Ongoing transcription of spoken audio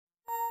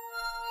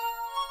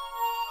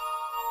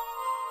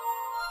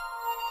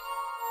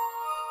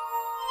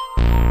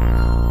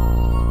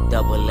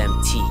double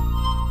MT.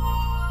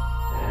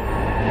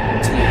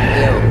 Too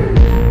ill.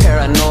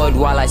 Paranoid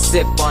while I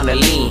sip on the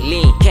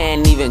lean.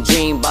 Can't even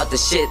dream about the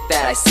shit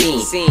that I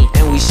seen.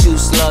 And we shoot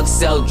slugs,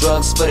 sell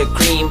drugs for the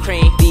cream.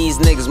 These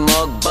niggas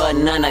mug, but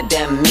none of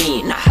them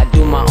mean. I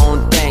do my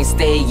own thing,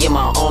 stay in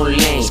my own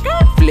lane.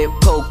 Flip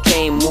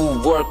cocaine,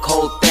 move, work,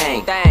 whole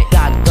thing.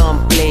 Got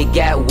gunplay,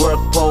 got work,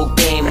 pro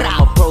game.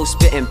 I'm a pro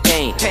spitting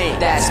pain.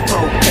 That's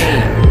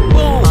propane.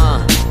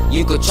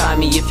 You could try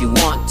me if you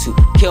want to.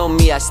 Kill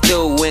me, I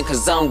still win,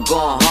 cause I'm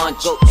gon'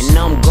 haunt you. And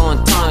I'm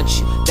gon' taunt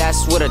you,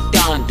 that's what I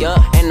done do.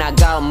 And I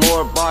got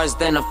more bars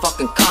than a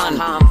fucking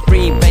condo. I'm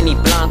free Benny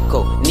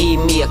Blanco, need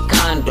me a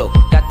condo.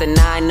 Got the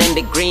 9 and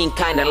the green,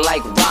 kinda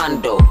like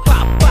Rondo.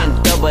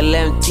 And double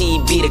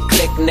MT be the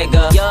click,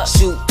 nigga.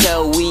 Shoot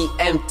till we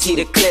empty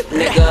the clip,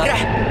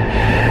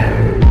 nigga.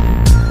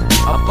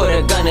 I put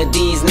a gun at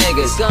these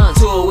niggas.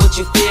 To it what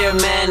you fear,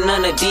 man,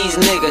 none of these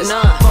niggas.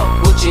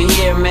 Fuck what you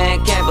hear,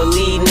 man, can't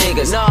believe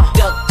niggas.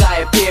 Duck guy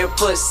appear,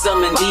 put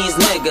some in these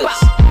niggas.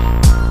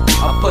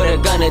 I put a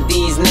gun at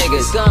these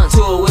niggas.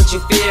 To it what you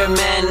fear,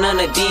 man, none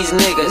of these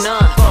niggas.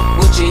 Fuck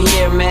what you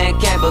hear, man,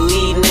 can't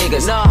believe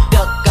niggas.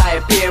 Duck guy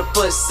appear,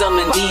 put some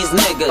in these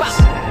niggas.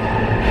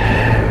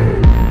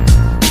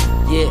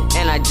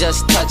 Yeah, and I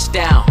just touched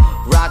down.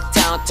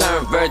 Rocktown,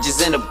 turn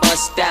virgins into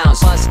bust downs.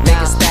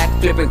 Niggas stack,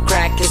 flipping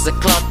crack, it's a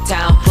club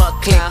town.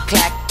 Click,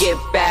 clack, get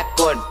back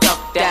or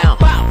duck down.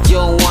 You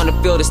don't wanna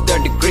feel this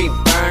 3rd-degree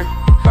burn.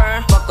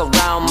 Fuck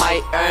around,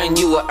 might earn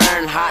you a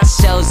earn. Hot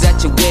shells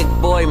at your wig,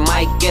 boy,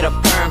 might get a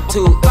perm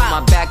too.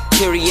 My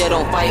bacteria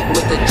don't fight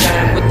with the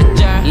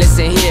germ.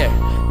 Listen here,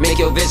 make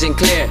your vision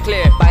clear.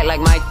 Bite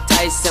like Mike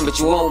Tyson, but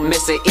you won't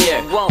miss an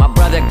ear. My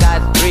brother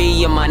got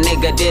 3 and my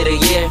nigga did a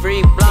year.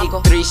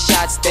 Take 3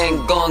 shots,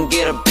 then go and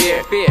get a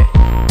beer.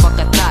 Fuck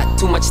a thought,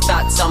 too much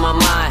thoughts on my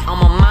mind.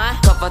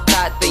 Cuff a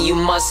thought, then you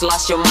must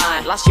lost your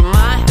mind.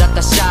 Duck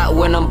a shot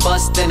when I'm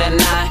busting a 9.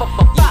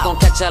 You gon'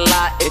 catch a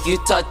lot if you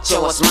touch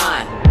yo, what's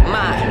mine.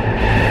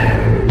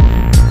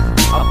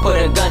 I put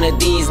a gun at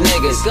these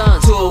niggas. To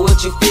it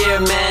what you fear,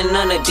 man,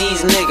 none of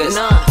these niggas.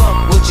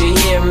 Fuck what you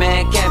hear,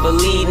 man, can't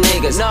believe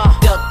niggas.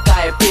 Duck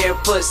guy appear,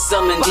 put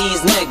some in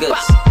these niggas.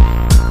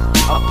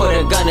 I put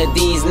a gun at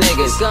these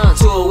niggas.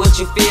 To it what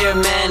you fear,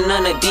 man,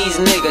 none of these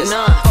niggas.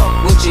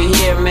 Fuck what you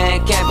hear,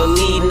 man, can't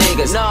believe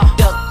niggas.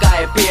 Duck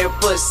guy appear,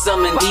 put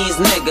some in these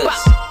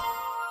niggas.